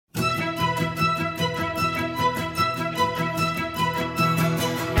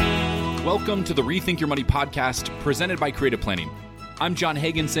Welcome to the Rethink Your Money podcast presented by Creative Planning. I'm John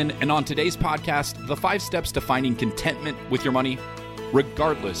Hagenson, and on today's podcast, the 5 steps to finding contentment with your money,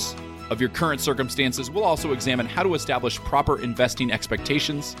 regardless of your current circumstances. We'll also examine how to establish proper investing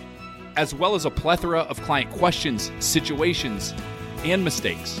expectations, as well as a plethora of client questions, situations, and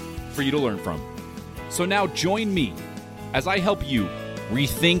mistakes for you to learn from. So now join me as I help you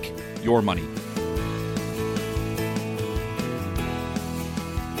rethink your money.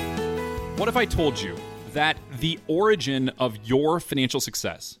 What if I told you that the origin of your financial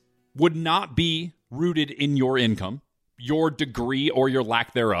success would not be rooted in your income, your degree or your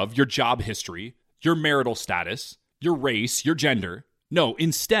lack thereof, your job history, your marital status, your race, your gender? No,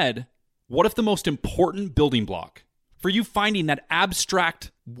 instead, what if the most important building block for you finding that abstract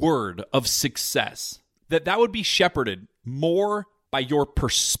word of success, that would be shepherded more by your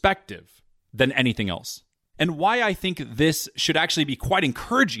perspective than anything else? And why I think this should actually be quite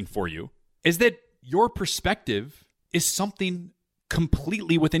encouraging for you is that your perspective is something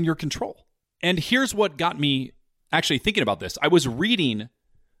completely within your control. And here's what got me actually thinking about this. I was reading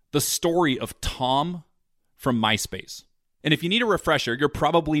the story of Tom from MySpace. And if you need a refresher, you're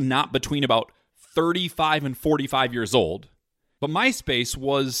probably not between about 35 and 45 years old. But MySpace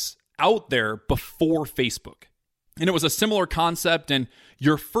was out there before Facebook. And it was a similar concept. And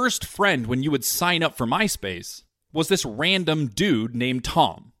your first friend when you would sign up for MySpace was this random dude named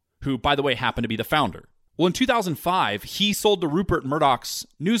Tom, who, by the way, happened to be the founder. Well, in 2005, he sold to Rupert Murdoch's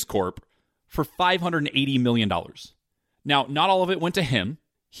News Corp for $580 million. Now, not all of it went to him.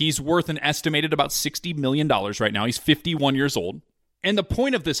 He's worth an estimated about $60 million right now. He's 51 years old. And the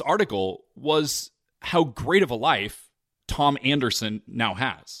point of this article was how great of a life Tom Anderson now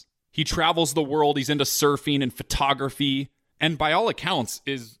has. He travels the world. He's into surfing and photography, and by all accounts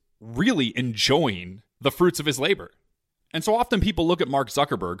is really enjoying the fruits of his labor. And so often people look at Mark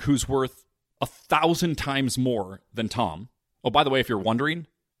Zuckerberg, who's worth 1,000 times more than Tom. Oh, by the way, if you're wondering,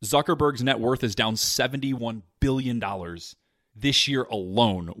 Zuckerberg's net worth is down $71 billion this year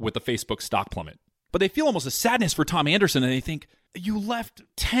alone with the Facebook stock plummet. But they feel almost a sadness for Tom Anderson, and they think, you left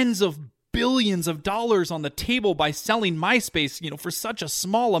tens of billions of dollars on the table by selling MySpace, for such a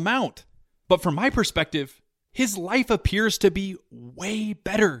small amount. But from my perspective, his life appears to be way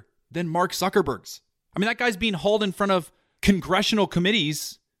better than Mark Zuckerberg's. I mean, that guy's being hauled in front of congressional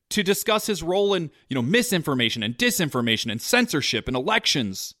committees to discuss his role in, misinformation and disinformation and censorship and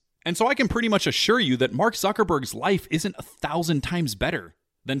elections. And so I can pretty much assure you that Mark Zuckerberg's life isn't 1,000 times better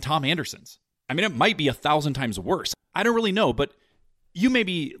than Tom Anderson's. I mean, it might be 1,000 times worse. I don't really know, but you may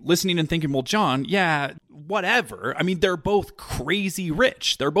be listening and thinking, well, John, yeah, whatever. I mean, they're both crazy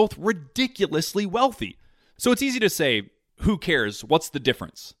rich. They're both ridiculously wealthy. So it's easy to say, who cares? What's the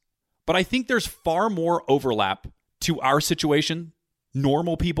difference? But I think there's far more overlap to our situation,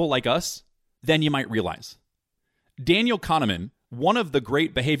 normal people like us, than you might realize. Daniel Kahneman, one of the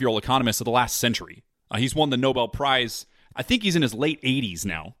great behavioral economists of the last century, he's won the Nobel Prize. I think he's in his late 80s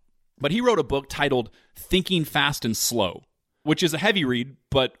now. But he wrote a book titled Thinking Fast and Slow, which is a heavy read,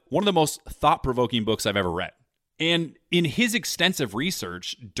 but one of the most thought-provoking books I've ever read. And in his extensive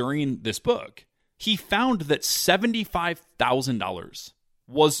research during this book, he found that $75,000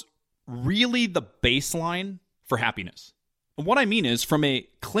 was really the baseline for happiness. And what I mean is, from a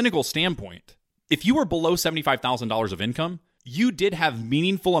clinical standpoint, if you were below $75,000 of income, you did have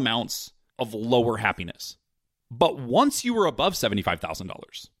meaningful amounts of lower happiness. But once you were above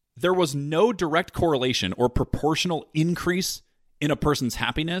 $75,000, there was no direct correlation or proportional increase in a person's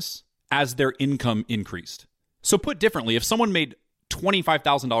happiness as their income increased. So put differently, if someone made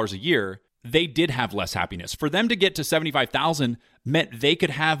 $25,000 a year, they did have less happiness. For them to get to $75,000 meant they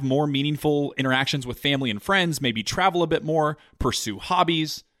could have more meaningful interactions with family and friends, maybe travel a bit more, pursue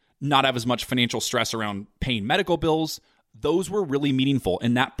hobbies, not have as much financial stress around paying medical bills. Those were really meaningful,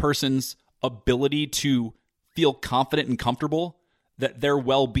 and that person's ability to feel confident and comfortable that their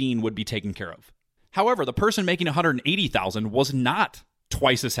well-being would be taken care of. However, the person making $180,000 was not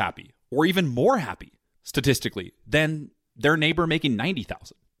twice as happy or even more happy statistically than their neighbor making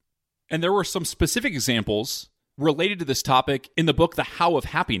 $90,000. And there were some specific examples related to this topic in the book The How of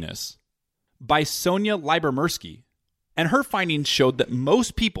Happiness by Sonia Lyubomirsky. And her findings showed that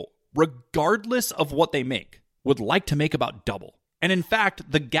most people, regardless of what they make, would like to make about double. And in fact,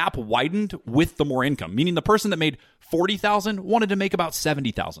 the gap widened with the more income, meaning the person that made $40,000 wanted to make about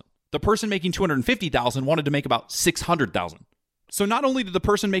 $70,000. The person making $250,000 wanted to make about $600,000. So not only did the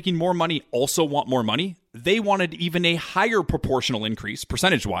person making more money also want more money, they wanted even a higher proportional increase,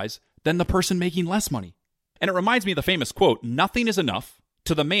 percentage-wise, than the person making less money. And it reminds me of the famous quote, "Nothing is enough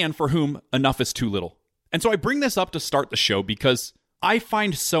to the man for whom enough is too little." And so I bring this up to start the show because I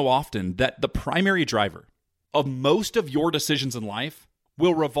find so often that the primary driver of most of your decisions in life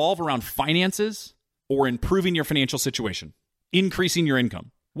will revolve around finances or improving your financial situation, increasing your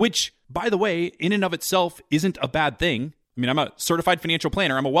income, which, by the way, in and of itself isn't a bad thing. I mean, I'm a certified financial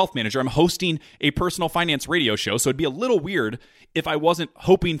planner. I'm a wealth manager. I'm hosting a personal finance radio show. So it'd be a little weird if I wasn't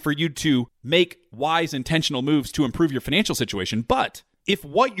hoping for you to make wise, intentional moves to improve your financial situation. But if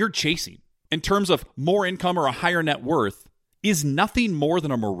what you're chasing in terms of more income or a higher net worth is nothing more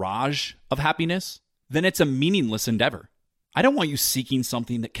than a mirage of happiness, then it's a meaningless endeavor. I don't want you seeking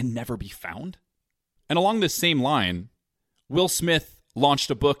something that can never be found. And along this same line, Will Smith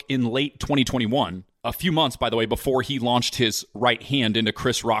launched a book in late 2021, a few months, by the way, before he launched his right hand into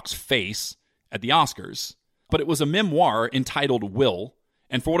Chris Rock's face at the Oscars. But it was a memoir entitled Will,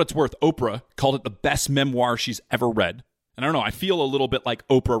 and for what it's worth, Oprah called it the best memoir she's ever read. And I don't know, I feel a little bit like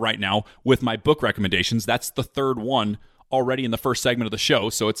Oprah right now with my book recommendations. That's the third one already in the first segment of the show.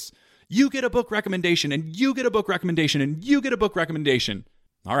 So it's you get a book recommendation, and you get a book recommendation, and you get a book recommendation.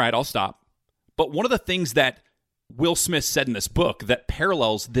 All right, I'll stop. But one of the things that Will Smith said in this book that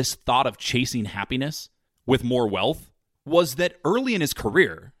parallels this thought of chasing happiness with more wealth was that early in his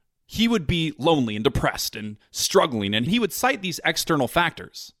career, he would be lonely and depressed and struggling, and he would cite these external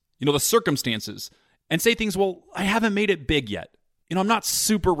factors, the circumstances, and say things, well, I haven't made it big yet. I'm not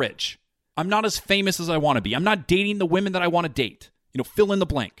super rich. I'm not as famous as I want to be. I'm not dating the women that I want to date. Fill in the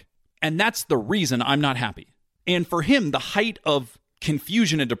blank. And that's the reason I'm not happy. And for him, the height of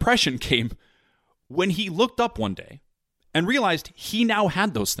confusion and depression came when he looked up one day and realized he now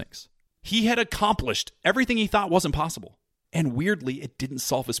had those things. He had accomplished everything he thought wasn't possible. And weirdly, it didn't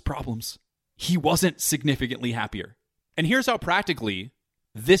solve his problems. He wasn't significantly happier. And here's how practically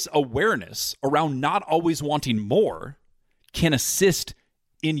this awareness around not always wanting more can assist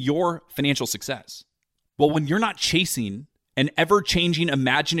in your financial success. Well, when you're not chasing an ever-changing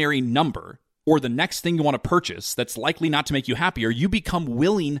imaginary number or the next thing you want to purchase that's likely not to make you happier, you become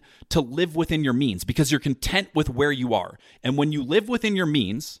willing to live within your means because you're content with where you are. And when you live within your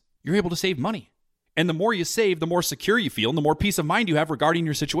means, you're able to save money. And the more you save, the more secure you feel and the more peace of mind you have regarding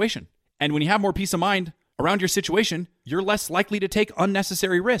your situation. And when you have more peace of mind around your situation, you're less likely to take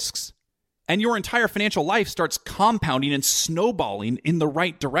unnecessary risks. And your entire financial life starts compounding and snowballing in the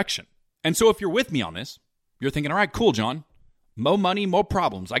right direction. And so if you're with me on this, you're thinking, all right, cool, John. Mo money, mo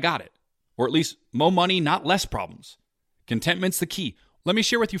problems. I got it. Or at least mo money, not less problems. Contentment's the key. Let me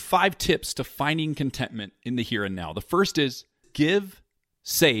share with you 5 tips to finding contentment in the here and now. The first is give,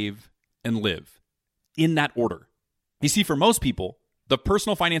 save, and live. In that order. You see, for most people, the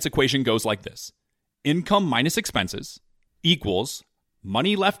personal finance equation goes like this. Income minus expenses equals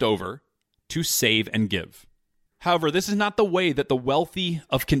money left over to save and give. However, this is not the way that the wealthy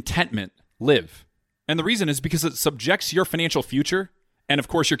of contentment live. And the reason is because it subjects your financial future and, of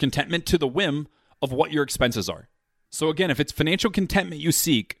course, your contentment to the whim of what your expenses are. So again, if it's financial contentment you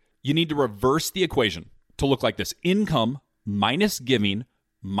seek, you need to reverse the equation to look like this. Income minus giving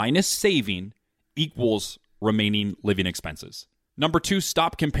minus saving equals remaining living expenses. Number 2,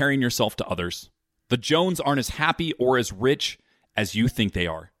 stop comparing yourself to others. The Jones aren't as happy or as rich as you think they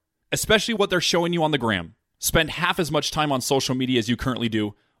are, especially what they're showing you on the gram. Spend half as much time on social media as you currently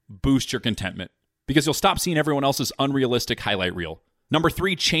do. Boost your contentment because you'll stop seeing everyone else's unrealistic highlight reel. Number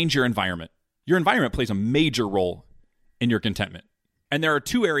 3, change your environment. Your environment plays a major role in your contentment. And there are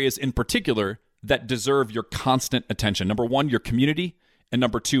 2 areas in particular that deserve your constant attention. Number 1, your community, and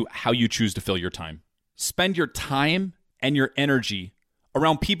number 2, how you choose to fill your time. Spend your time and your energy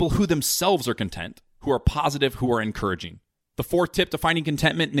around people who themselves are content, who are positive, who are encouraging. The 4th tip to finding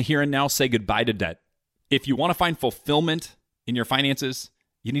contentment in the here and now, say goodbye to debt. If you want to find fulfillment in your finances,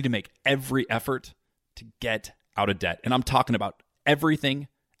 you need to make every effort to get out of debt. And I'm talking about everything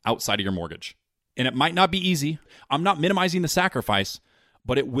outside of your mortgage. And it might not be easy. I'm not minimizing the sacrifice,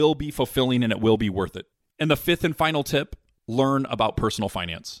 but it will be fulfilling and it will be worth it. And the 5th and final tip, learn about personal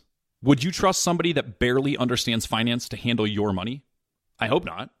finance. Would you trust somebody that barely understands finance to handle your money? I hope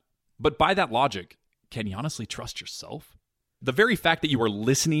not. But by that logic, can you honestly trust yourself? The very fact that you are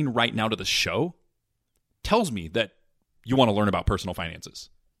listening right now to the show tells me that you want to learn about personal finances.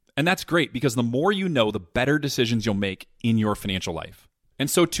 And that's great because the more you know, the better decisions you'll make in your financial life. And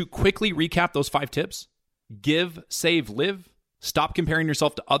so to quickly recap those 5 tips, give, save, live, stop comparing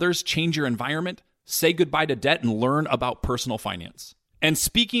yourself to others, change your environment, say goodbye to debt, and learn about personal finance. And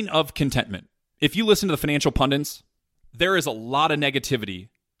speaking of contentment, if you listen to the financial pundits, there is a lot of negativity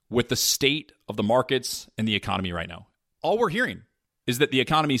with the state of the markets and the economy right now. All we're hearing is that the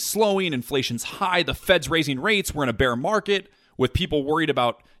economy's slowing, inflation's high, the Fed's raising rates, we're in a bear market, with people worried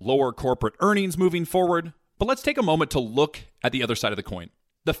about lower corporate earnings moving forward. But let's take a moment to look at the other side of the coin.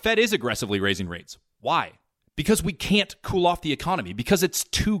 The Fed is aggressively raising rates. Why? Because we can't cool off the economy, because it's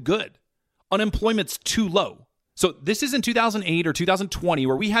too good. Unemployment's too low. So this isn't 2008 or 2020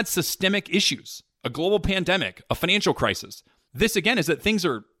 where we had systemic issues, a global pandemic, a financial crisis. This, again, is that things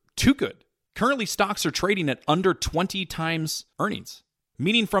are too good. Currently, stocks are trading at under 20 times earnings,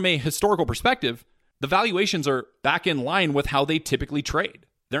 meaning from a historical perspective, the valuations are back in line with how they typically trade.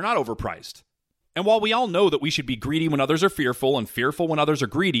 They're not overpriced. And while we all know that we should be greedy when others are fearful and fearful when others are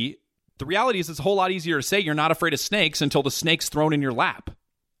greedy, the reality is it's a whole lot easier to say you're not afraid of snakes until the snake's thrown in your lap.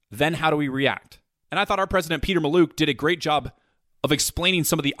 Then how do we react? And I thought our president, Peter Mallouk, did a great job of explaining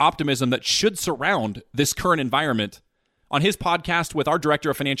some of the optimism that should surround this current environment on his podcast with our director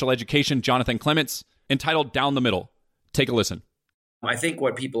of financial education, Jonathan Clements, entitled Down the Middle. Take a listen. I think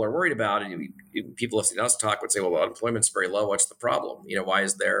what people are worried about, and people have seen us talk, would say, well, unemployment's very low. What's the problem? Why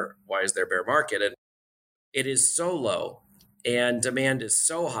is there bear market? And it is so low and demand is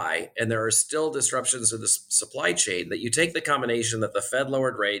so high, and there are still disruptions to the supply chain that you take the combination that the Fed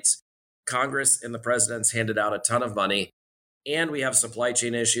lowered rates, Congress and the president's handed out a ton of money, and we have supply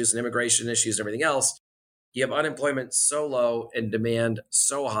chain issues and immigration issues and everything else. You have unemployment so low and demand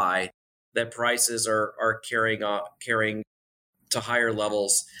so high that prices are carrying to higher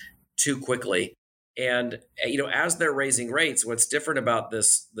levels too quickly. And as they're raising rates, what's different about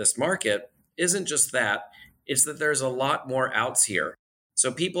this market isn't just that, it's that there's a lot more outs here.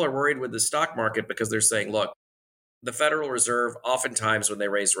 So people are worried with the stock market because they're saying, look, the Federal Reserve, oftentimes when they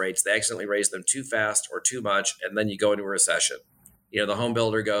raise rates, they accidentally raise them too fast or too much, and then you go into a recession. The home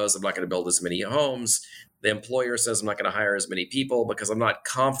builder goes, I'm not going to build as many homes. The employer says, I'm not going to hire as many people because I'm not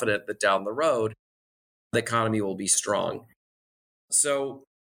confident that down the road, the economy will be strong. So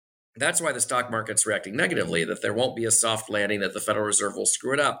that's why the stock market's reacting negatively, that there won't be a soft landing, that the Federal Reserve will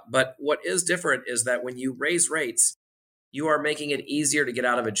screw it up. But what is different is that when you raise rates, you are making it easier to get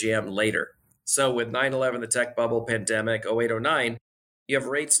out of a jam later. So with 9/11, the tech bubble, pandemic, 08, 09, you have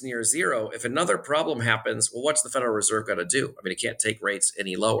rates near zero. If another problem happens, well, what's the Federal Reserve going to do? I mean, it can't take rates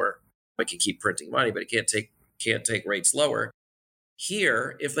any lower. It can keep printing money, but it can't take rates lower.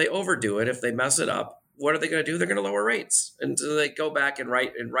 Here, if they overdo it, if they mess it up, what are they going to do? They're going to lower rates until they go back and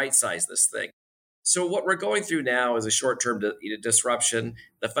right size this thing. So what we're going through now is a short-term disruption.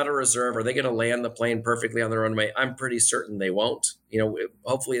 The Federal Reserve, are they going to land the plane perfectly on their own way? I'm pretty certain they won't.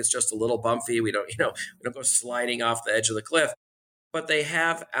 Hopefully it's just a little bumpy. We don't go sliding off the edge of the cliff. But they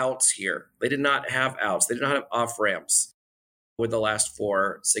have outs here. They did not have outs. They did not have off ramps with the last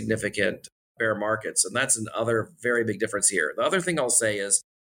four significant bear markets, and that's another very big difference here. The other thing I'll say is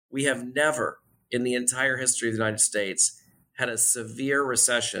we have never, in the entire history of the United States, had a severe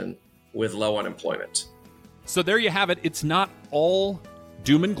recession with low unemployment. So there you have it. It's not all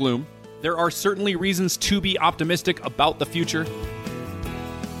doom and gloom. There are certainly reasons to be optimistic about the future.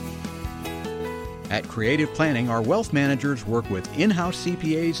 At Creative Planning, our wealth managers work with in-house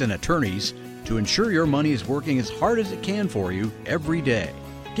CPAs and attorneys to ensure your money is working as hard as it can for you every day.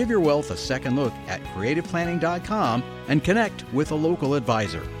 Give your wealth a second look at creativeplanning.com and connect with a local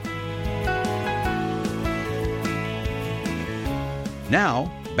advisor.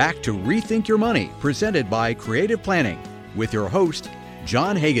 Now, back to Rethink Your Money, presented by Creative Planning, with your host,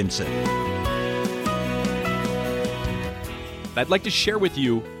 John Hagenson. I'd like to share with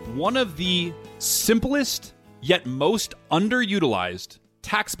you one of the simplest yet most underutilized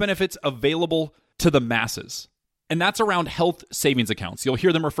tax benefits available to the masses. And that's around health savings accounts. You'll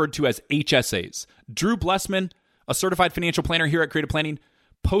hear them referred to as HSAs. Drew Blessman, a certified financial planner here at Creative Planning,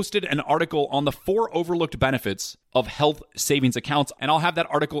 posted an article on the 4 overlooked benefits of health savings accounts. And I'll have that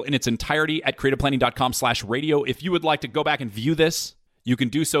article in its entirety at creativeplanning.com/radio. If you would like to go back and view this, you can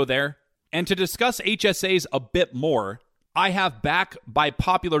do so there. And to discuss HSAs a bit more, I have back by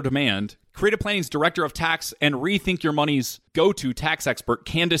popular demand Creative Planning's Director of Tax and Rethink Your Money's go-to tax expert,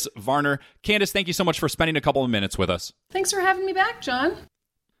 Candace Varner. Candace, thank you so much for spending a couple of minutes with us. Thanks for having me back, John.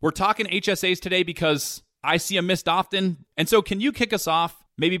 We're talking HSAs today because I see them missed often. And so can you kick us off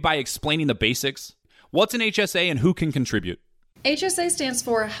maybe by explaining the basics? What's an HSA and who can contribute? HSA stands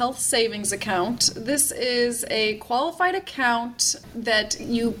for Health Savings Account. This is a qualified account that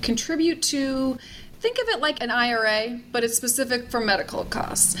you contribute to. Think of it like an IRA, but it's specific for medical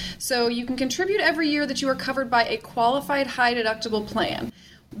costs. So you can contribute every year that you are covered by a qualified high deductible plan.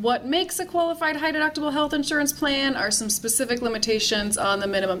 What makes a qualified high deductible health insurance plan are some specific limitations on the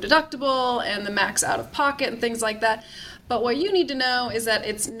minimum deductible and the max out of pocket and things like that. But what you need to know is that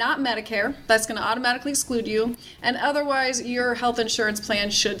it's not Medicare. That's going to automatically exclude you. And otherwise, your health insurance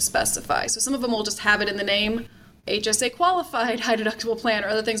plan should specify. So some of them will just have it in the name, HSA qualified high deductible plan or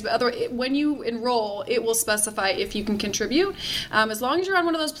other things. But when you enroll, it will specify if you can contribute. As long as you're on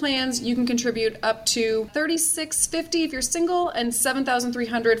one of those plans, you can contribute up to $3,650 if you're single and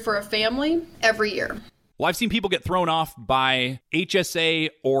 $7,300 for a family every year. Well, I've seen people get thrown off by HSA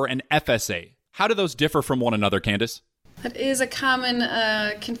or an FSA. How do those differ from one another, Candace? That is a common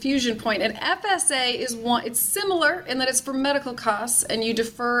confusion point. An FSA is it's similar in that it's for medical costs and you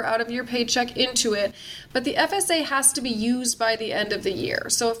defer out of your paycheck into it, but the FSA has to be used by the end of the year.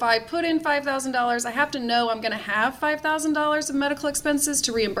 So if I put in $5,000, I have to know I'm going to have $5,000 of medical expenses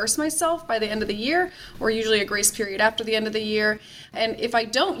to reimburse myself by the end of the year, or usually a grace period after the end of the year. And if I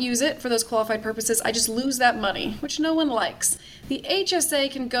don't use it for those qualified purposes, I just lose that money, which no one likes. The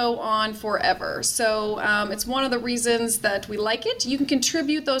HSA can go on forever. So it's one of the reasons that we like it. You can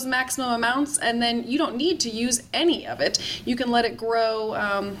contribute those maximum amounts and then you don't need to use any of it. You can let it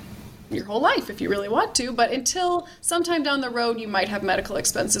grow your whole life if you really want to, but until sometime down the road you might have medical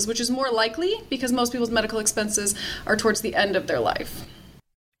expenses, which is more likely because most people's medical expenses are towards the end of their life.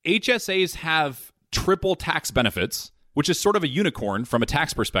 HSAs have triple tax benefits, which is sort of a unicorn from a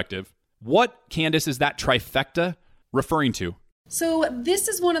tax perspective. What, Candace, is that trifecta referring to? So this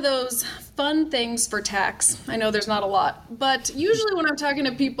is one of those fun things for tax. I know there's not a lot, but usually when I'm talking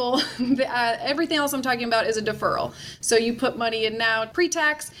to people, everything else I'm talking about is a deferral. So you put money in now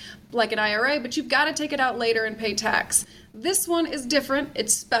pre-tax, like an IRA, but you've got to take it out later and pay tax. This one is different.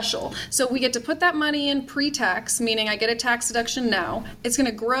 It's special. So we get to put that money in pre-tax, meaning I get a tax deduction now. It's going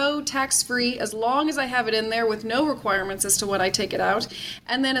to grow tax-free as long as I have it in there with no requirements as to when I take it out.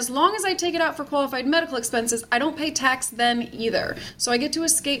 And then as long as I take it out for qualified medical expenses, I don't pay tax then either. So I get to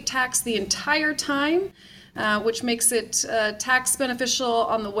escape tax the entire time, which makes it tax beneficial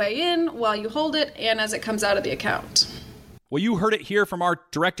on the way in while you hold it and as it comes out of the account. Well, you heard it here from our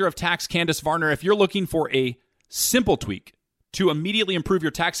Director of Tax, Candace Varner. If you're looking for a simple tweak to immediately improve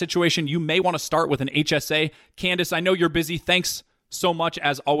your tax situation, you may want to start with an HSA. Candace, I know you're busy. Thanks so much,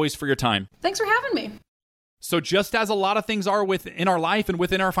 as always, for your time. Thanks for having me. So just as a lot of things are within our life and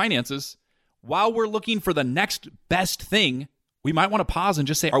within our finances, while we're looking for the next best thing, we might want to pause and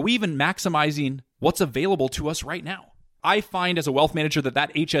just say, are we even maximizing what's available to us right now? I find as a wealth manager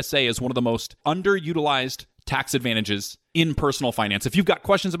that HSA is one of the most underutilized tax advantages in personal finance. If you've got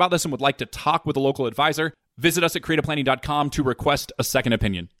questions about this and would like to talk with a local advisor, visit us at creativeplanning.com to request a second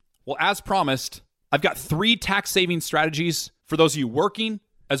opinion. Well, as promised, I've got 3 tax saving strategies for those of you working,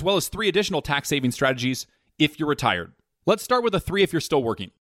 as well as 3 additional tax saving strategies if you're retired. Let's start with the 3 if you're still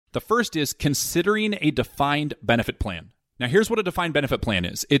working. The first is considering a defined benefit plan. Now, here's what a defined benefit plan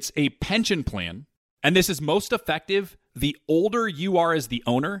is. It's a pension plan, and this is most effective the older you are as the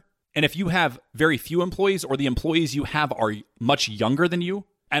owner. And if you have very few employees or the employees you have are much younger than you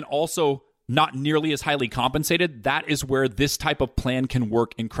and also not nearly as highly compensated, that is where this type of plan can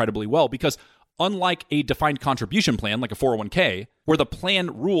work incredibly well. Because unlike a defined contribution plan like a 401k, where the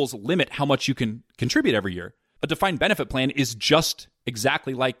plan rules limit how much you can contribute every year, a defined benefit plan is just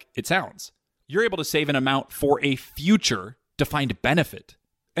exactly like it sounds. You're able to save an amount for a future defined benefit.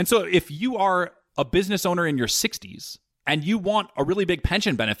 And so if you are a business owner in your 60s and you want a really big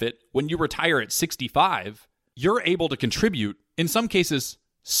pension benefit when you retire at 65, you're able to contribute, in some cases,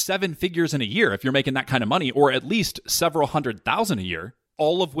 7 figures in a year if you're making that kind of money, or at least several $100,000 a year,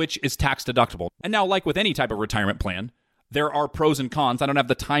 all of which is tax deductible. And now, like with any type of retirement plan, there are pros and cons. I don't have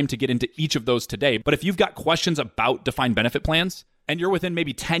the time to get into each of those today, but if you've got questions about defined benefit plans and you're within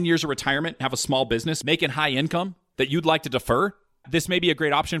maybe 10 years of retirement, have a small business, making high income that you'd like to defer, this may be a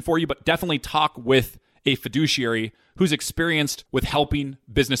great option for you, but definitely talk with a fiduciary who's experienced with helping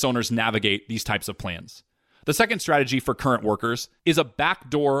business owners navigate these types of plans. The second strategy for current workers is a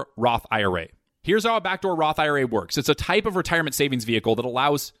backdoor Roth IRA. Here's how a backdoor Roth IRA works. It's a type of retirement savings vehicle that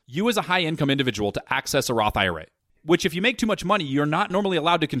allows you as a high-income individual to access a Roth IRA, which if you make too much money, you're not normally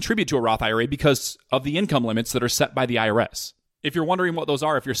allowed to contribute to a Roth IRA because of the income limits that are set by the IRS. If you're wondering what those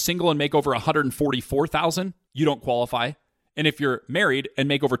are, if you're single and make over $144,000, you don't qualify. And if you're married and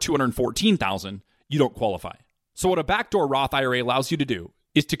make over $214,000, you don't qualify. So what a backdoor Roth IRA allows you to do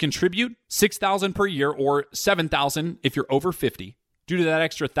is to contribute $6,000 per year or $7,000 if you're over 50 due to that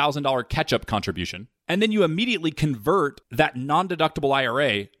extra $1,000 catch-up contribution. And then you immediately convert that non-deductible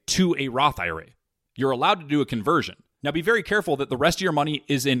IRA to a Roth IRA. You're allowed to do a conversion. Now be very careful that the rest of your money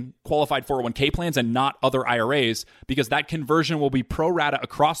is in qualified 401k plans and not other IRAs, because that conversion will be pro rata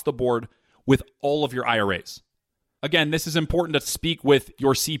across the board with all of your IRAs. Again, this is important to speak with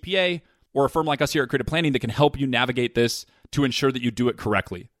your CPA or a firm like us here at Creative Planning that can help you navigate this to ensure that you do it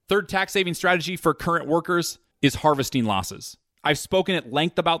correctly. Third tax saving strategy for current workers is harvesting losses. I've spoken at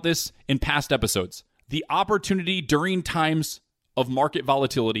length about this in past episodes. The opportunity during times of market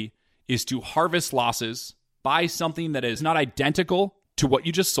volatility is to harvest losses, buy something that is not identical to what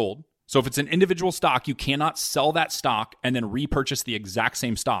you just sold. So if it's an individual stock, you cannot sell that stock and then repurchase the exact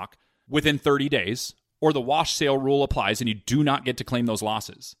same stock within 30 days, or the wash sale rule applies and you do not get to claim those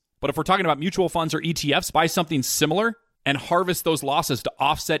losses. But if we're talking about mutual funds or ETFs, buy something similar and harvest those losses to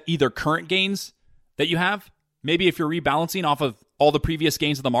offset either current gains that you have. Maybe if you're rebalancing off of all the previous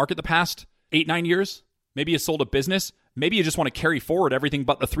gains of the market the past 8-9 years, maybe you sold a business, maybe you just want to carry forward everything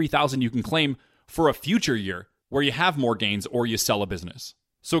but the $3,000 you can claim for a future year where you have more gains or you sell a business.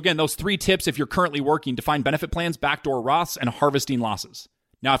 So again, those 3 tips if you're currently working: defined benefit plans, backdoor Roths, and harvesting losses.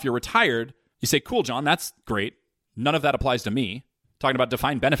 Now, if you're retired, you say, cool, John, that's great. None of that applies to me. Talking about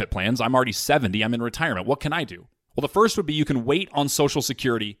defined benefit plans, I'm already 70, I'm in retirement. What can I do? Well, the first would be you can wait on Social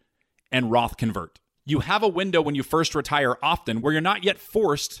Security and Roth convert. You have a window when you first retire often where you're not yet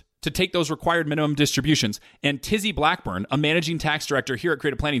forced to take those required minimum distributions. And Tizzy Blackburn, a managing tax director here at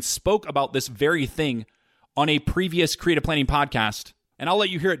Creative Planning, spoke about this very thing on a previous Creative Planning podcast. And I'll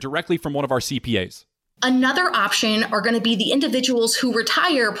let you hear it directly from one of our CPAs. Another option are going to be the individuals who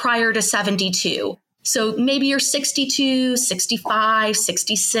retire prior to 72. So maybe you're 62, 65,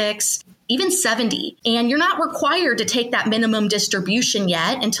 66, even 70, and you're not required to take that minimum distribution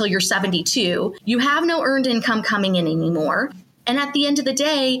yet until you're 72. You have no earned income coming in anymore. And at the end of the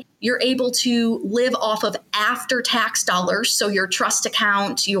day, you're able to live off of after-tax dollars. So your trust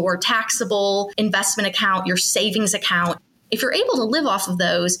account, your taxable investment account, your savings account. If you're able to live off of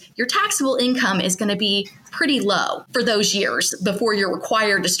those, your taxable income is going to be pretty low for those years before you're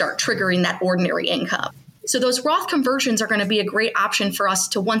required to start triggering that ordinary income. So those Roth conversions are going to be a great option for us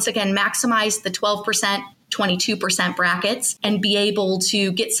to once again maximize the 12%, 22% brackets and be able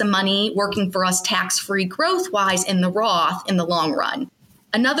to get some money working for us tax-free growth-wise in the Roth in the long run.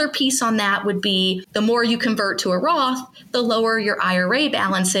 Another piece on that would be the more you convert to a Roth, the lower your IRA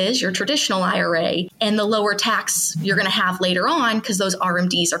balance is, your traditional IRA, and the lower tax you're going to have later on because those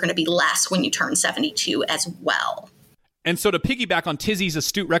RMDs are going to be less when you turn 72 as well. And so to piggyback on Tizzy's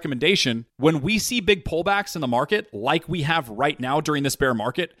astute recommendation, when we see big pullbacks in the market like we have right now during this bear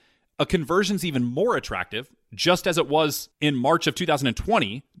market, a conversion's even more attractive, just as it was in March of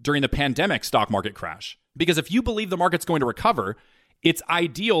 2020 during the pandemic stock market crash. Because if you believe the market's going to recover, it's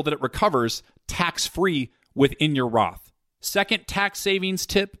ideal that it recovers tax-free within your Roth. Second tax savings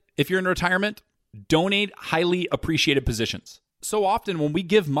tip, if you're in retirement, donate highly appreciated positions. So often when we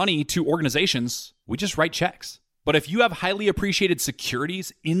give money to organizations, we just write checks. But if you have highly appreciated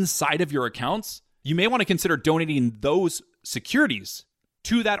securities inside of your accounts, you may want to consider donating those securities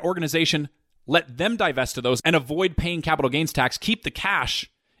to that organization, let them divest of those and avoid paying capital gains tax, keep the cash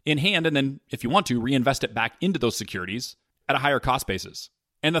in hand, and then if you want to, reinvest it back into those securities at a higher cost basis.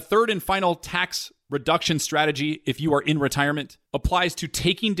 And the third and final tax reduction strategy, if you are in retirement, applies to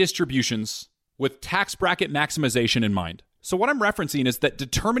taking distributions with tax bracket maximization in mind. So what I'm referencing is that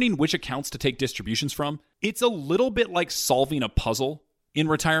determining which accounts to take distributions from, it's a little bit like solving a puzzle in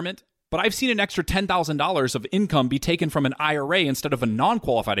retirement, but I've seen an extra $10,000 of income be taken from an IRA instead of a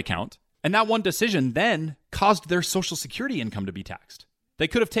non-qualified account, and that one decision then caused their Social Security income to be taxed. They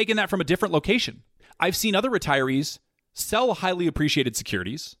could have taken that from a different location. I've seen other retirees sell highly appreciated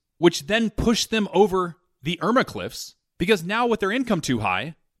securities, which then push them over the IRMA cliffs, because now with their income too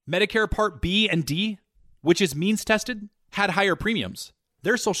high, Medicare Part B and D, which is means tested, had higher premiums.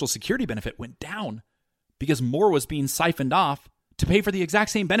 Their Social Security benefit went down because more was being siphoned off to pay for the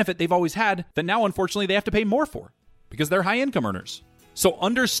exact same benefit they've always had that now, unfortunately, they have to pay more for because they're high income earners. So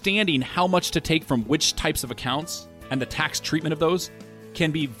understanding how much to take from which types of accounts and the tax treatment of those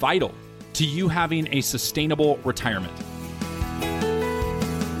can be vital to you having a sustainable retirement.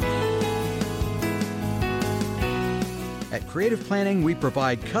 At Creative Planning, we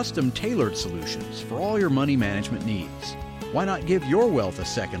provide custom-tailored solutions for all your money management needs. Why not give your wealth a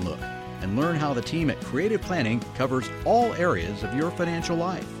second look and learn how the team at Creative Planning covers all areas of your financial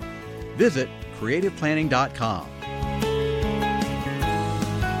life? Visit creativeplanning.com.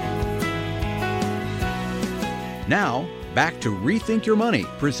 Now, back to Rethink Your Money,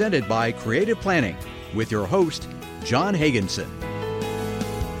 presented by Creative Planning, with your host, John Hagenson.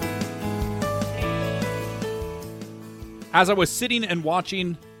 As I was sitting and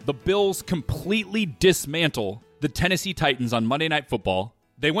watching the Bills completely dismantle the Tennessee Titans on Monday Night Football,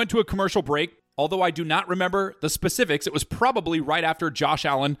 they went to a commercial break. Although I do not remember the specifics, it was probably right after Josh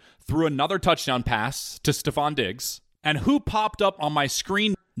Allen threw another touchdown pass to Stephon Diggs. And who popped up on my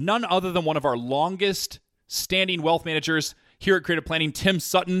screen? None other than one of our longest standing wealth managers here at Creative Planning, Tim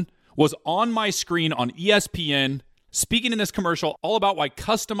Sutton, was on my screen on ESPN speaking in this commercial all about why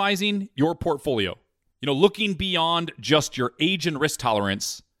customizing your portfolio Looking beyond just your age and risk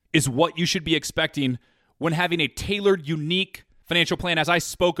tolerance is what you should be expecting when having a tailored, unique financial plan, as I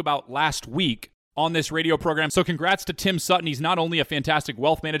spoke about last week on this radio program. So congrats to Tim Sutton. He's not only a fantastic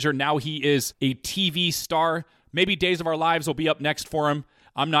wealth manager, now he is a TV star. Maybe Days of Our Lives will be up next for him.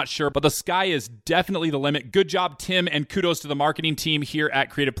 I'm not sure, but the sky is definitely the limit. Good job, Tim, and kudos to the marketing team here at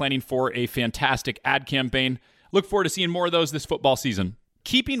Creative Planning for a fantastic ad campaign. Look forward to seeing more of those this football season.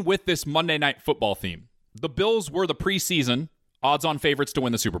 Keeping with this Monday Night Football theme, the Bills were the preseason odds-on favorites to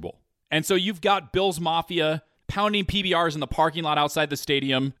win the Super Bowl. And so you've got Bills Mafia pounding PBRs in the parking lot outside the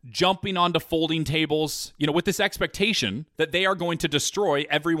stadium, jumping onto folding tables, with this expectation that they are going to destroy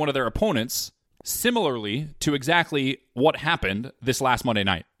every one of their opponents, similarly to exactly what happened this last Monday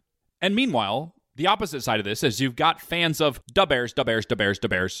night. And meanwhile, the opposite side of this is you've got fans of da Bears,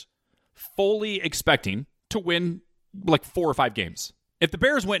 fully expecting to win like 4 or 5 games. If the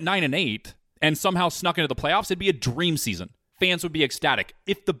Bears went 9-8 and somehow snuck into the playoffs, it'd be a dream season. Fans would be ecstatic.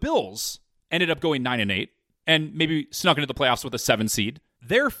 If the Bills ended up going 9-8 and maybe snuck into the playoffs with a 7 seed,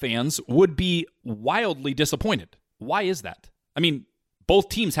 their fans would be wildly disappointed. Why is that? I mean, both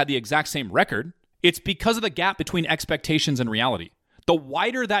teams had the exact same record. It's because of the gap between expectations and reality. The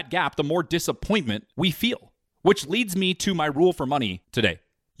wider that gap, the more disappointment we feel, which leads me to my rule for money today.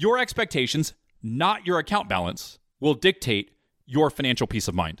 Your expectations, not your account balance, will dictate your financial peace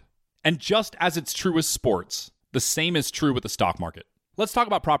of mind. And just as it's true with sports, the same is true with the stock market. Let's talk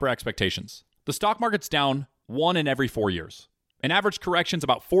about proper expectations. The stock market's down 1 in every 4 years. An average correction's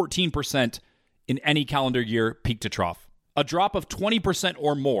about 14% in any calendar year, peak to trough. A drop of 20%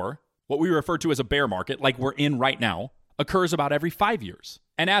 or more, what we refer to as a bear market, like we're in right now, occurs about every 5 years.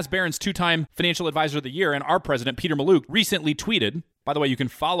 And as Barron's 2-time Financial Advisor of the Year and our president, Peter Mallouk, recently tweeted, by the way, you can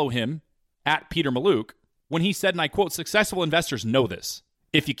follow him at Peter Mallouk, when he said, and I quote, "Successful investors know this.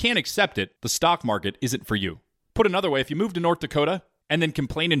 If you can't accept it, the stock market isn't for you." Put another way, if you move to North Dakota and then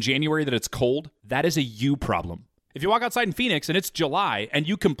complain in January that it's cold, that is a you problem. If you walk outside in Phoenix and it's July and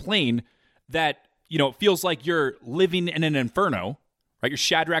you complain that, it feels like you're living in an inferno, right? You're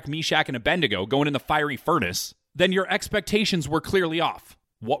Shadrach, Meshach, and Abednego going in the fiery furnace, then your expectations were clearly off.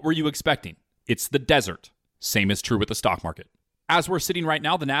 What were you expecting? It's the desert. Same is true with the stock market. As we're sitting right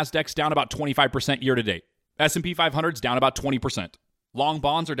now, the Nasdaq's down about 25% year to date. S&P 500's down about 20%. Long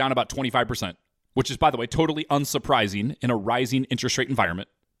bonds are down about 25%, which is, by the way, totally unsurprising in a rising interest rate environment.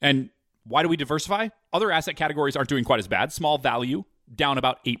 And why do we diversify? Other asset categories aren't doing quite as bad. Small value, down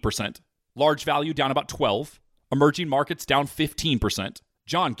about 8%. Large value, down about 12%. Emerging markets, down 15%.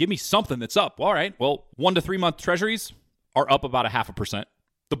 John, give me something that's up. All right, well, 1 to 3 month treasuries are up about 0.5%.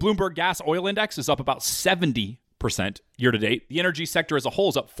 The Bloomberg Gas Oil Index is up about 70% year to date. The energy sector as a whole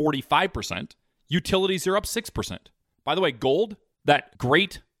is up 45%. Utilities are up 6%. By the way, gold, that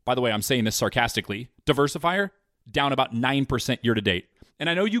great, by the way, I'm saying this sarcastically, diversifier, down about 9% year to date. And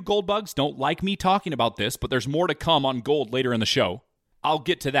I know you gold bugs don't like me talking about this, but there's more to come on gold later in the show. I'll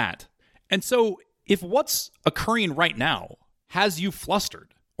get to that. And so if what's occurring right now has you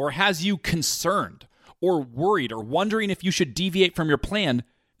flustered or has you concerned or worried or wondering if you should deviate from your plan,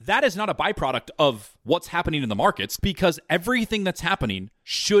 that is not a byproduct of what's happening in the markets, because everything that's happening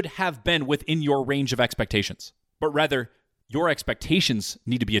should have been within your range of expectations. But rather, your expectations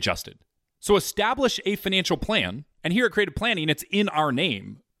need to be adjusted. So establish a financial plan. And here at Creative Planning, it's in our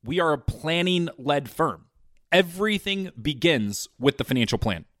name. We are a planning-led firm. Everything begins with the financial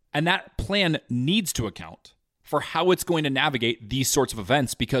plan. And that plan needs to account for how it's going to navigate these sorts of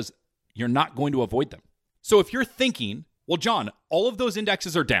events, because you're not going to avoid them. So if you're thinking, well, John, all of those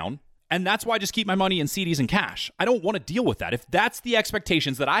indexes are down, and that's why I just keep my money in CDs and cash. I don't want to deal with that. If that's the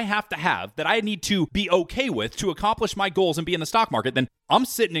expectations that I have, that I need to be okay with to accomplish my goals and be in the stock market, then I'm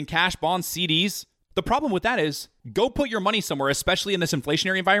sitting in cash, bonds, CDs. The problem with that is go put your money somewhere, especially in this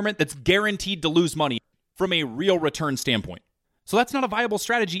inflationary environment, that's guaranteed to lose money from a real return standpoint. So that's not a viable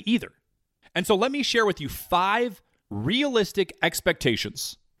strategy either. And so let me share with you 5 realistic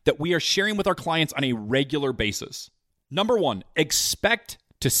expectations that we are sharing with our clients on a regular basis. Number 1, expect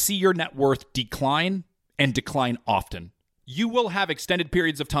to see your net worth decline and decline often. You will have extended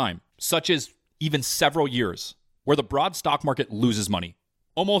periods of time, such as even several years, where the broad stock market loses money.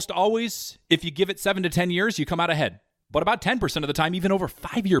 Almost always, if you give it 7 to 10 years, you come out ahead. But about 10% of the time, even over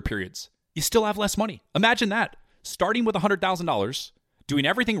 5-year periods, you still have less money. Imagine that. Starting with $100,000, doing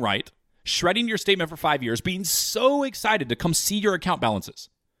everything right, shredding your statement for 5 years, being so excited to come see your account balances.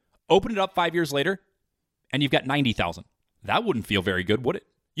 Open it up 5 years later, and you've got $90,000. That wouldn't feel very good, would it?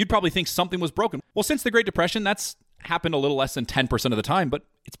 You'd probably think something was broken. Well, since the Great Depression, that's happened a little less than 10% of the time, but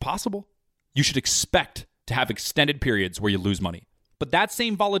it's possible. You should expect to have extended periods where you lose money. But that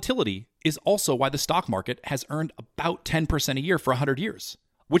same volatility is also why the stock market has earned about 10% a year for 100 years,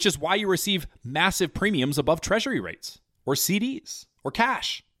 which is why you receive massive premiums above treasury rates or CDs or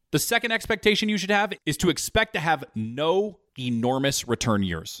cash. The second expectation you should have is to expect to have no enormous return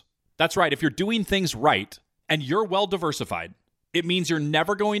years. That's right. If you're doing things right and you're well diversified, it means you're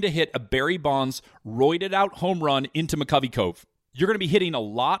never going to hit a Barry Bonds roided out home run into McCovey Cove. You're going to be hitting a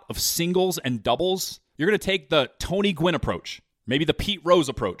lot of singles and doubles. You're going to take the Tony Gwynn approach, maybe the Pete Rose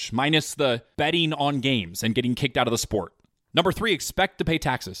approach, minus the betting on games and getting kicked out of the sport. Number 3, expect to pay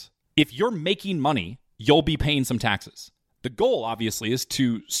taxes. If you're making money, you'll be paying some taxes. The goal, obviously, is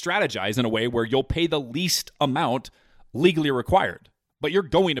to strategize in a way where you'll pay the least amount legally required, but you're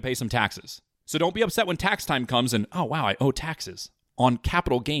going to pay some taxes. So don't be upset when tax time comes and, oh, wow, I owe taxes on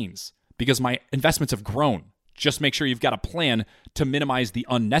capital gains because my investments have grown. Just make sure you've got a plan to minimize the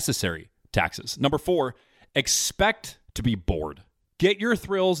unnecessary taxes. Number 4, expect to be bored. Get your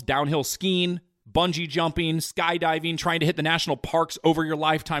thrills downhill skiing, bungee jumping, skydiving, trying to hit the national parks over your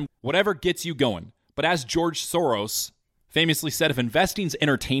lifetime, whatever gets you going. But as George Soros famously said, if investing's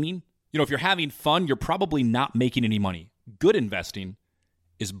entertaining, if you're having fun, you're probably not making any money. Good investing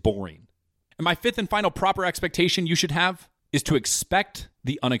is boring. And my 5th and final proper expectation you should have is to expect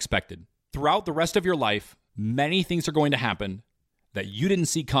the unexpected. Throughout the rest of your life, many things are going to happen that you didn't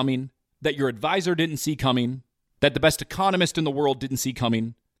see coming, that your advisor didn't see coming, that the best economist in the world didn't see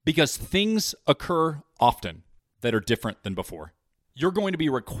coming, because things occur often that are different than before. You're going to be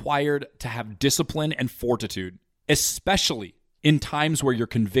required to have discipline and fortitude, especially in times where your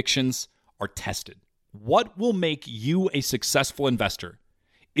convictions are tested. What will make you a successful investor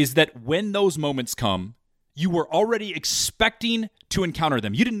is that when those moments come, you were already expecting to encounter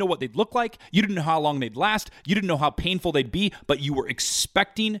them. You didn't know what they'd look like. You didn't know how long they'd last. You didn't know how painful they'd be, but you were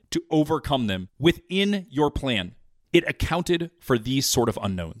expecting to overcome them within your plan. It accounted for these sort of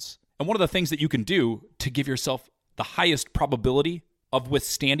unknowns. And one of the things that you can do to give yourself the highest probability of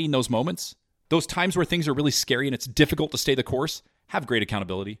withstanding those moments, those times where things are really scary and it's difficult to stay the course, have great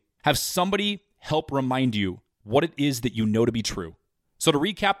accountability. Have somebody help remind you what it is that you know to be true. So to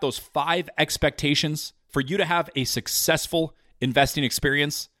recap those 5 expectations for you to have a successful investing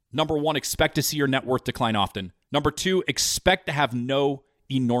experience, number 1, expect to see your net worth decline often. Number 2, expect to have no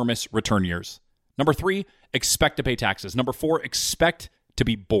enormous return years. Number 3, expect to pay taxes. Number 4, expect to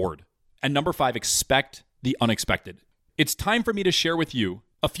be bored. And number 5, expect the unexpected. It's time for me to share with you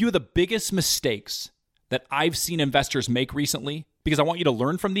a few of the biggest mistakes that I've seen investors make recently, because I want you to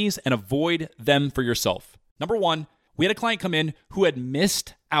learn from these and avoid them for yourself. Number 1, we had a client come in who had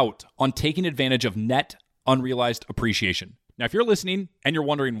missed out on taking advantage of net unrealized appreciation. Now, if you're listening and you're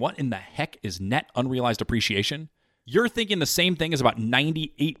wondering what in the heck is net unrealized appreciation, you're thinking the same thing as about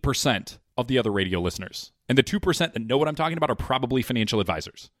 98% of the other radio listeners. And the 2% that know what I'm talking about are probably financial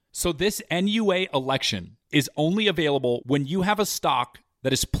advisors. So this NUA election is only available when you have a stock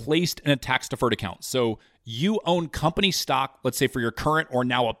that is placed in a tax-deferred account. So you own company stock, let's say for your current or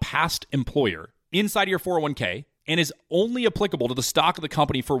now a past employer, inside of your 401k, and is only applicable to the stock of the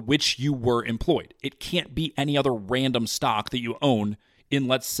company for which you were employed. It can't be any other random stock that you own in,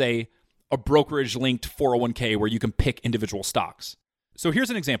 let's say, a brokerage-linked 401k where you can pick individual stocks. So here's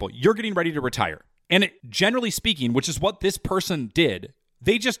an example. You're getting ready to retire. And generally speaking, which is what this person did,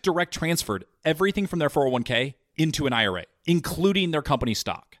 they just direct transferred everything from their 401k into an IRA, including their company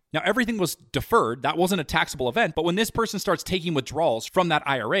stock. Now, everything was deferred. That wasn't a taxable event. But when this person starts taking withdrawals from that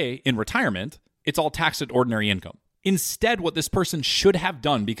IRA in retirement, it's all taxed at ordinary income. Instead, what this person should have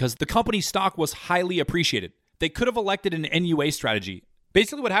done, because the company stock was highly appreciated, they could have elected an NUA strategy.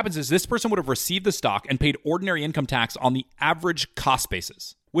 Basically, what happens is this person would have received the stock and paid ordinary income tax on the average cost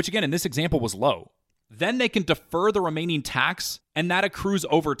basis, which again, in this example was low. Then they can defer the remaining tax, and that accrues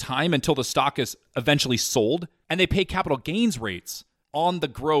over time until the stock is eventually sold, and they pay capital gains rates on the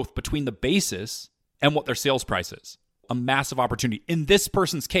growth between the basis and what their sales price is. A massive opportunity. In this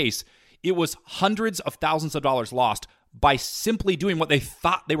person's case, it was hundreds of thousands of dollars lost by simply doing what they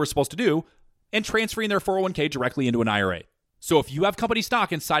thought they were supposed to do and transferring their 401k directly into an IRA. So if you have company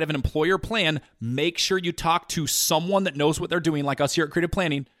stock inside of an employer plan, make sure you talk to someone that knows what they're doing, like us here at Creative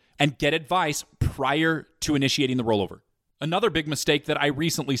Planning, and get advice prior to initiating the rollover. Another big mistake that I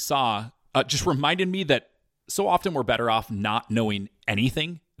recently saw just reminded me that so often we're better off not knowing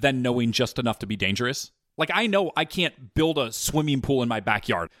anything than knowing just enough to be dangerous. Like, I know I can't build a swimming pool in my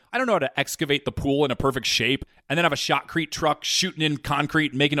backyard. I don't know how to excavate the pool in a perfect shape and then have a shotcrete truck shooting in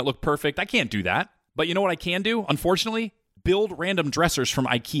concrete and making it look perfect. I can't do that. But you know what I can do, unfortunately? Build random dressers from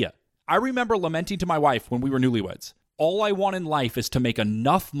IKEA. I remember lamenting to my wife when we were newlyweds. All I want in life is to make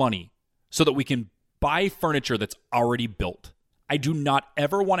enough money so that we can buy furniture that's already built. I do not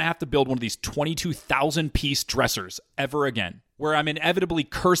ever want to have to build one of these 22,000 piece dressers ever again, where I'm inevitably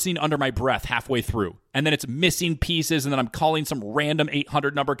cursing under my breath halfway through, and then it's missing pieces, and then I'm calling some random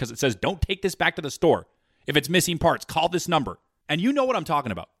 800 number because it says, don't take this back to the store. If it's missing parts, call this number. And you know what I'm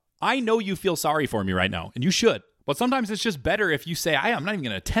talking about. I know you feel sorry for me right now, and you should. But sometimes it's just better if you say, I'm not even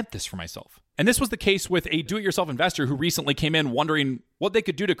going to attempt this for myself. And this was the case with a do-it-yourself investor who recently came in wondering what they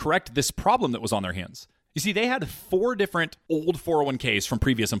could do to correct this problem that was on their hands. You see, they had 4 different old 401ks from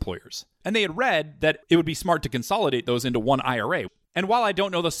previous employers, and they had read that it would be smart to consolidate those into one IRA. And while I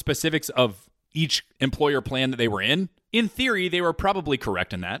don't know the specifics of each employer plan that they were in theory, they were probably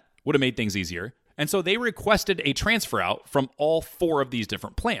correct in that. Would have made things easier. And so they requested a transfer out from all 4 of these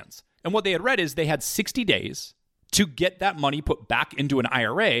different plans. And what they had read is they had 60 days to get that money put back into an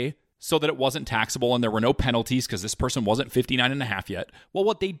IRA so that it wasn't taxable and there were no penalties because this person wasn't 59 and a half yet. Well,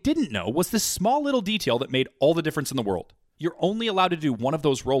 what they didn't know was this small little detail that made all the difference in the world. You're only allowed to do one of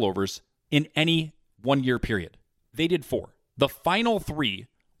those rollovers in any 1-year period. They did 4. The final 3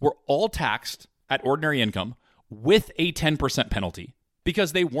 were all taxed at ordinary income with a 10% penalty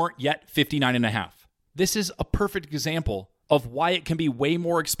because they weren't yet 59 and a half. This is a perfect example of why it can be way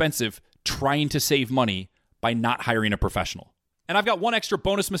more expensive trying to save money by not hiring a professional. And I've got one extra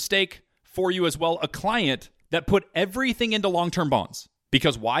bonus mistake for you as well. A client that put everything into long-term bonds.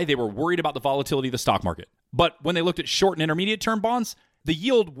 Because why? They were worried about the volatility of the stock market. But when they looked at short and intermediate term bonds, the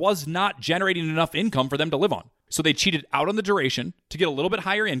yield was not generating enough income for them to live on. So they cheated out on the duration to get a little bit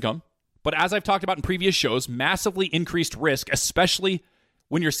higher income. But as I've talked about in previous shows, massively increased risk, especially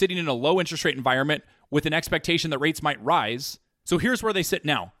when you're sitting in a low interest rate environment with an expectation that rates might rise. So here's where they sit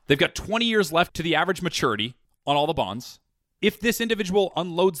now. They've got 20 years left to the average maturity on all the bonds. If this individual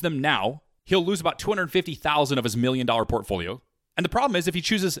unloads them now, he'll lose about $250,000 of his $1 million portfolio. And the problem is if he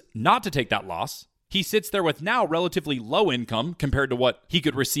chooses not to take that loss, he sits there with now relatively low income compared to what he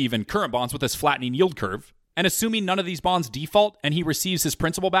could receive in current bonds with this flattening yield curve. And assuming none of these bonds default and he receives his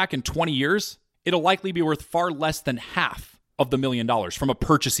principal back in 20 years, it'll likely be worth far less than half of the $1 million from a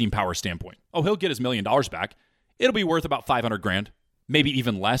purchasing power standpoint. Oh, he'll get his $1 million back. It'll be worth about $500,000, maybe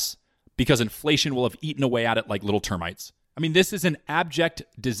even less, because inflation will have eaten away at it like little termites. I mean, this is an abject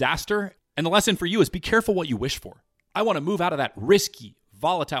disaster, and the lesson for you is be careful what you wish for. I want to move out of that risky,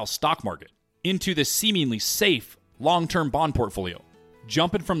 volatile stock market into this seemingly safe, long-term bond portfolio,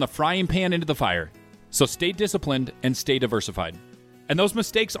 jumping from the frying pan into the fire. So stay disciplined and stay diversified. And those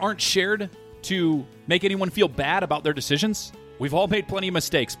mistakes aren't shared to make anyone feel bad about their decisions. We've all made plenty of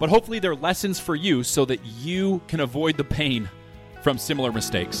mistakes, but hopefully they're lessons for you so that you can avoid the pain from similar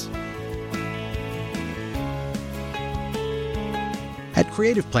mistakes. At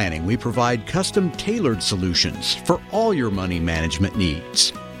Creative Planning, we provide custom-tailored solutions for all your money management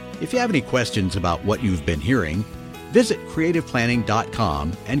needs. If you have any questions about what you've been hearing, visit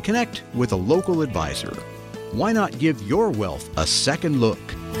creativeplanning.com and connect with a local advisor. Why not give your wealth a second look?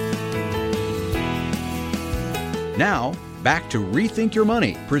 Now, back to Rethink Your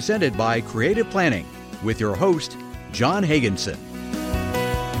Money, presented by Creative Planning, with your host, John Hagenson.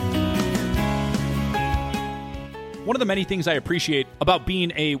 One of the many things I appreciate about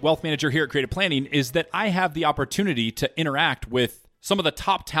being a wealth manager here at Creative Planning is that I have the opportunity to interact with some of the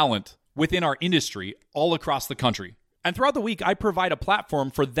top talent within our industry all across the country. And throughout the week, I provide a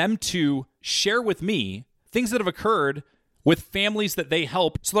platform for them to share with me things that have occurred with families that they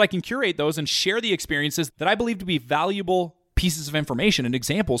help so that I can curate those and share the experiences that I believe to be valuable pieces of information and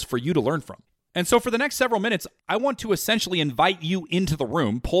examples for you to learn from. And so for the next several minutes, I want to essentially invite you into the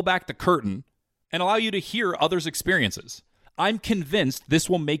room, pull back the curtain, and allow you to hear others' experiences. I'm convinced this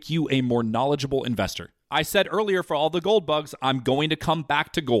will make you a more knowledgeable investor. I said earlier, for all the gold bugs, I'm going to come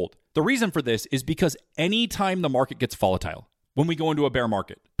back to gold. The reason for this is because anytime the market gets volatile, when we go into a bear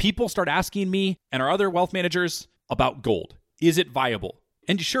market, people start asking me and our other wealth managers about gold. Is it viable?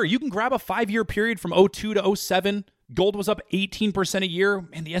 And sure, you can grab a 5-year period from 02 to 07. Gold was up 18% a year,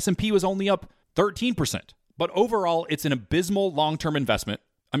 and the S&P was only up 13%. But overall, it's an abysmal long-term investment.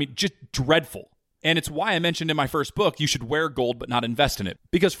 I mean, just dreadful. And it's why I mentioned in my first book, you should wear gold but not invest in it.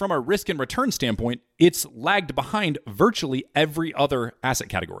 Because from a risk and return standpoint, it's lagged behind virtually every other asset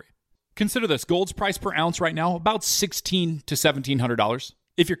category. Consider this, gold's price per ounce right now, about $1,600 to $1,700.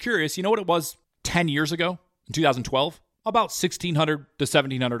 If you're curious, you know what it was 10 years ago, in 2012? About $1,600 to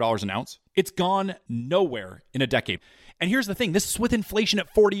 $1,700 an ounce. It's gone nowhere in a decade. And here's the thing, this is with inflation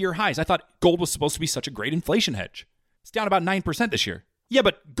at 40-year highs. I thought gold was supposed to be such a great inflation hedge. It's down about 9% this year. Yeah,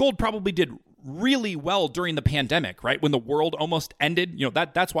 but gold probably did really well during the pandemic, right? When the world almost ended. You know,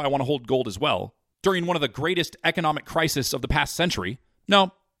 that's why I want to hold gold as well. During one of the greatest economic crises of the past century.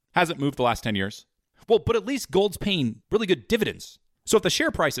 No, hasn't moved the last 10 years. Well, but at least gold's paying really good dividends. So if the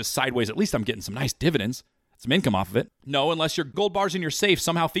share price is sideways, at least I'm getting some nice dividends, some income off of it. No, unless your gold bars in your safe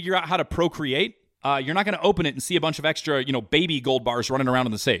somehow figure out how to procreate, you're not going to open it and see a bunch of extra, baby gold bars running around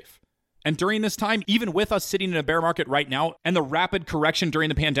in the safe. And during this time, even with us sitting in a bear market right now and the rapid correction during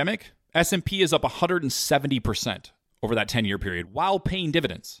the pandemic, S&P is up 170% over that 10-year period while paying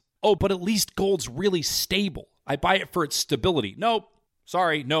dividends. Oh, but at least gold's really stable. I buy it for its stability. Nope.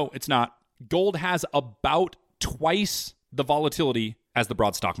 Sorry. No, it's not. Gold has about twice the volatility as the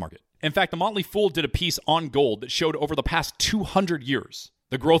broad stock market. In fact, the Motley Fool did a piece on gold that showed over the past 200 years,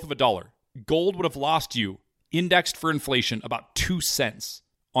 the growth of a dollar. Gold would have lost you, indexed for inflation, about 2 cents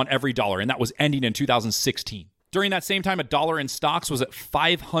on every dollar, and that was ending in 2016. During that same time, a dollar in stocks was at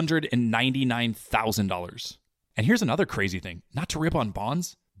 $599,000. And here's another crazy thing. Not to rip on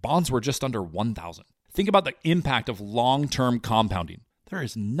bonds, bonds were just under 1,000. Think about the impact of long-term compounding. There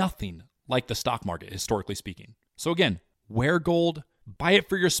is nothing like the stock market, historically speaking. So again, wear gold, buy it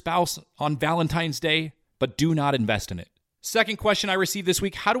for your spouse on Valentine's Day, but do not invest in it. Second question I received this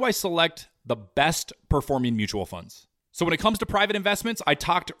week, how do I select the best performing mutual funds? So when it comes to private investments, I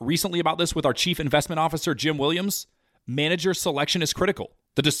talked recently about this with our Chief Investment Officer, Jim Williams. Manager selection is critical.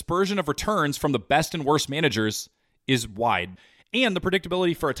 The dispersion of returns from the best and worst managers is wide. And the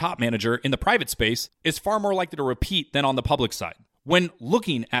predictability for a top manager in the private space is far more likely to repeat than on the public side. When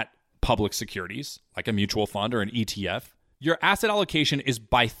looking at public securities, like a mutual fund or an ETF, your asset allocation is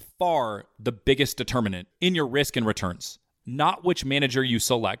by far the biggest determinant in your risk and returns, not which manager you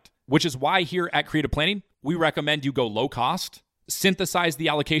select, which is why here at Creative Planning, we recommend you go low cost, synthesize the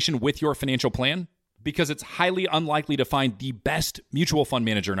allocation with your financial plan, because it's highly unlikely to find the best mutual fund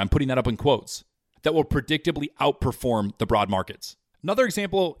manager, and I'm putting that up in quotes, that will predictably outperform the broad markets. Another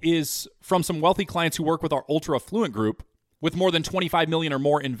example is from some wealthy clients who work with our ultra affluent group with more than 25 million or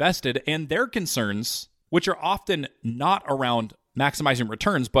more invested, and their concerns, which are often not around maximizing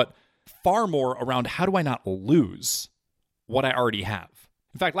returns, but far more around how do I not lose what I already have.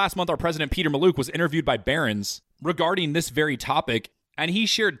 In fact, last month, our president, Peter Mallouk, was interviewed by Barron's regarding this very topic, and he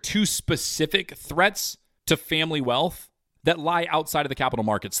shared 2 specific threats to family wealth that lie outside of the capital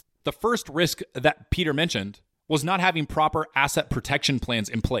markets. The first risk that Peter mentioned was not having proper asset protection plans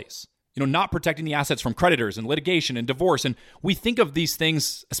in place. Not protecting the assets from creditors and litigation and divorce. And we think of these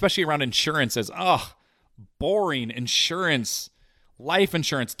things, especially around insurance, as, boring insurance, life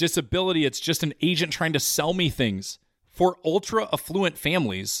insurance, disability. It's just an agent trying to sell me things. For ultra affluent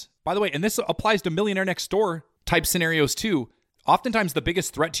families, by the way, and this applies to millionaire next door type scenarios too, oftentimes the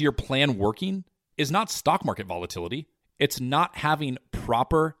biggest threat to your plan working is not stock market volatility. It's not having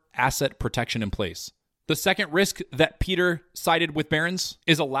proper asset protection in place. The second risk that Peter cited with Barron's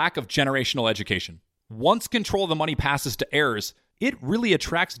is a lack of generational education. Once control of the money passes to heirs, it really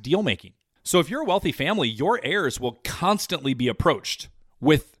attracts deal making. So if you're a wealthy family, your heirs will constantly be approached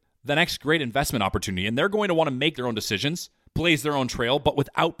with the next great investment opportunity, and they're going to want to make their own decisions, blaze their own trail, but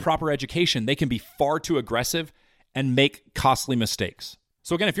without proper education, they can be far too aggressive and make costly mistakes.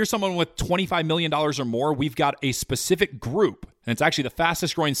 So again, if you're someone with $25 million or more, we've got a specific group, and it's actually the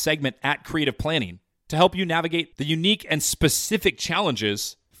fastest growing segment at Creative Planning, to help you navigate the unique and specific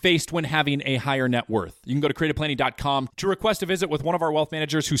challenges faced when having a higher net worth. You can go to creativeplanning.com to request a visit with one of our wealth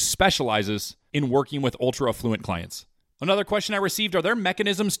managers who specializes in working with ultra affluent clients. Another question I received, are there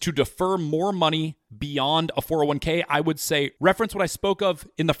mechanisms to defer more money beyond a 401k? I would say reference what I spoke of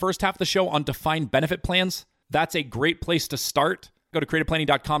in the first half of the show on defined benefit plans. That's a great place to start. Go to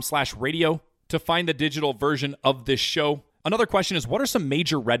creativeplanning.com/radio to find the digital version of this show. Another question is, what are some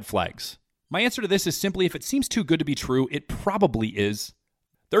major red flags? My answer to this is simply, if it seems too good to be true, it probably is.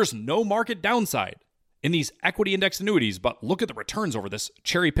 There's no market downside in these equity index annuities, but look at the returns over this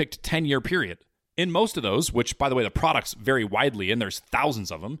cherry-picked 10-year period. In most of those, which, by the way, the products vary widely, and there's thousands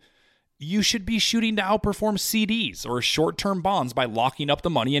of them, you should be shooting to outperform CDs or short-term bonds by locking up the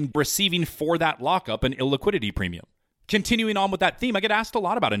money and receiving for that lockup an illiquidity premium. Continuing on with that theme, I get asked a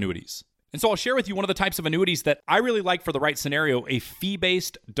lot about annuities. And so I'll share with you one of the types of annuities that I really like for the right scenario, a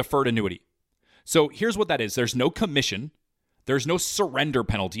fee-based deferred annuity. So here's what that is. There's no commission. There's no surrender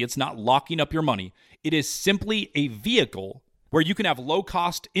penalty. It's not locking up your money. It is simply a vehicle where you can have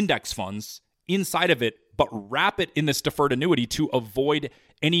low-cost index funds inside of it, but wrap it in this deferred annuity to avoid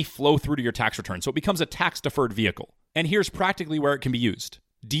any flow through to your tax return. So it becomes a tax-deferred vehicle. And here's practically where it can be used.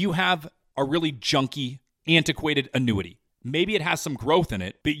 Do you have a really junky, antiquated annuity? Maybe it has some growth in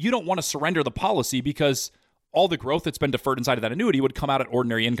it, but you don't want to surrender the policy because all the growth that's been deferred inside of that annuity would come out at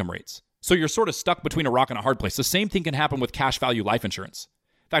ordinary income rates. So you're sort of stuck between a rock and a hard place. The same thing can happen with cash value life insurance.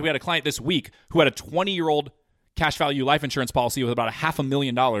 In fact, we had a client this week who had a 20-year-old cash value life insurance policy with about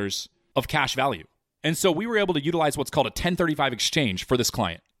 $500,000 of cash value. And so we were able to utilize what's called a 1035 exchange for this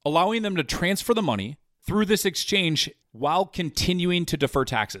client, allowing them to transfer the money through this exchange while continuing to defer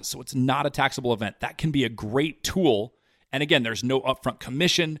taxes. So it's not a taxable event. That can be a great tool. And again, there's no upfront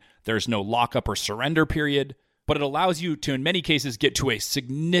commission, there's no lockup or surrender period, but it allows you to, in many cases, get to a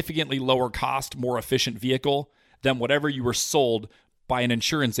significantly lower cost, more efficient vehicle than whatever you were sold by an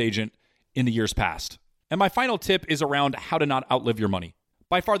insurance agent in the years past. And my final tip is around how to not outlive your money.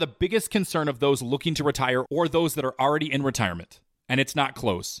 By far the biggest concern of those looking to retire or those that are already in retirement, and it's not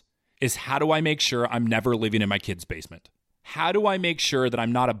close, is how do I make sure I'm never living in my kid's basement? How do I make sure that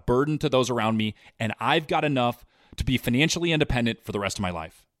I'm not a burden to those around me and I've got enough to be financially independent for the rest of my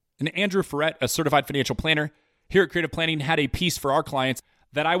life? And Andrew Ferret, a certified financial planner here at Creative Planning, had a piece for our clients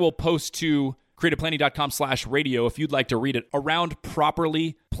that I will post to creativeplanning.com/radio if you'd like to read it around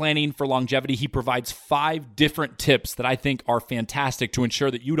properly planning for longevity. He provides 5 different tips that I think are fantastic to ensure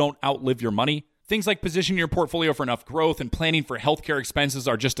that you don't outlive your money. Things like positioning your portfolio for enough growth and planning for healthcare expenses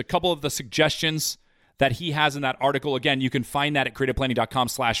are just a couple of the suggestions that he has in that article. Again, you can find that at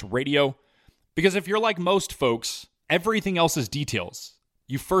creativeplanning.com/radio. Because if you're like most folks, everything else is details.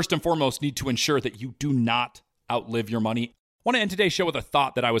 You first and foremost need to ensure that you do not outlive your money. I want to end today's show with a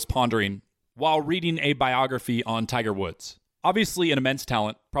thought that I was pondering while reading a biography on Tiger Woods. Obviously an immense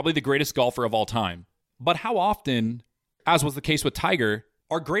talent, probably the greatest golfer of all time. But how often, as was the case with Tiger,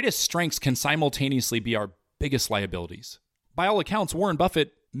 our greatest strengths can simultaneously be our biggest liabilities? By all accounts, Warren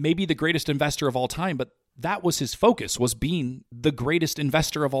Buffett may be the greatest investor of all time, but that was his focus, was being the greatest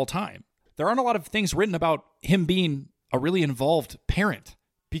investor of all time. There aren't a lot of things written about him being a really involved parent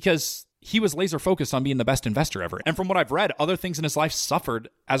because he was laser focused on being the best investor ever. And from what I've read, other things in his life suffered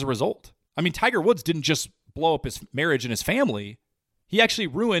as a result. I mean, Tiger Woods didn't just blow up his marriage and his family. He actually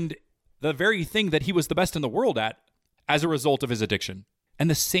ruined the very thing that he was the best in the world at as a result of his addiction. And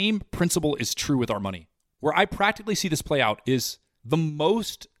the same principle is true with our money. Where I practically see this play out is the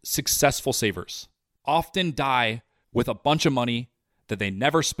most successful savers often die with a bunch of money that they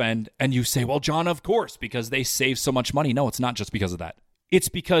never spend. And you say, well, John, of course, because they save so much money. No, it's not just because of that. It's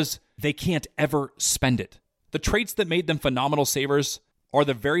because they can't ever spend it. The traits that made them phenomenal savers are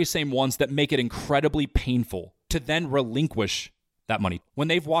the very same ones that make it incredibly painful to then relinquish that money when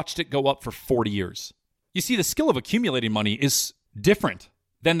they've watched it go up for 40 years. You see, the skill of accumulating money is different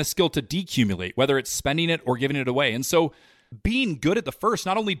than the skill to decumulate, whether it's spending it or giving it away. And so being good at the first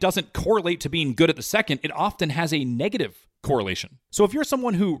not only doesn't correlate to being good at the second, it often has a negative correlation. So if you're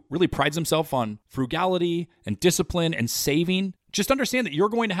someone who really prides himself on frugality and discipline and saving, just understand that you're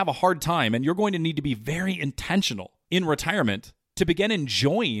going to have a hard time and you're going to need to be very intentional in retirement to begin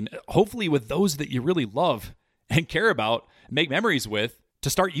enjoying, hopefully with those that you really love and care about, make memories with, to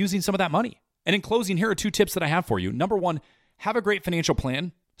start using some of that money. And in closing, here are 2 tips that I have for you. Number 1, have a great financial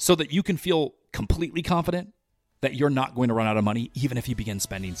plan so that you can feel completely confident that you're not going to run out of money, even if you begin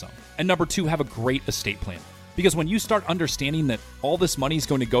spending some. And number 2, have a great estate plan. Because when you start understanding that all this money is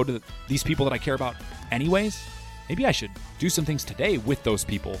going to go to these people that I care about anyways, maybe I should do some things today with those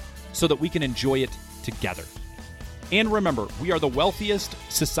people so that we can enjoy it together. And remember, we are the wealthiest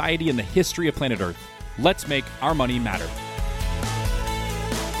society in the history of planet Earth. Let's make our money matter.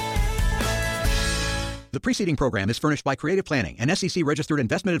 The preceding program is furnished by Creative Planning, an SEC-registered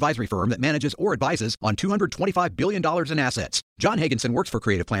investment advisory firm that manages or advises on $225 billion in assets. John Hagenson works for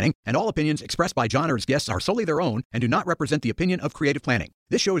Creative Planning, and all opinions expressed by John or his guests are solely their own and do not represent the opinion of Creative Planning.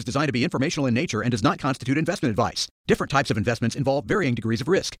 This show is designed to be informational in nature and does not constitute investment advice. Different types of investments involve varying degrees of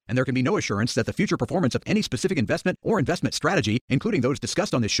risk, and there can be no assurance that the future performance of any specific investment or investment strategy, including those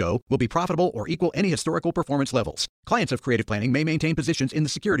discussed on this show, will be profitable or equal any historical performance levels. Clients of Creative Planning may maintain positions in the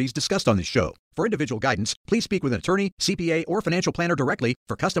securities discussed on this show. For individual guidance, please speak with an attorney, CPA, or financial planner directly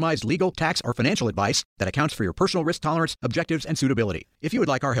for customized legal, tax, or financial advice that accounts for your personal risk tolerance, objectives, and suitability. If you would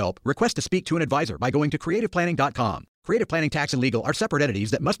like our help, request to speak to an advisor by going to creativeplanning.com. Creative Planning, Tax, and Legal are separate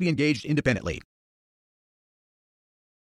entities that must be engaged independently.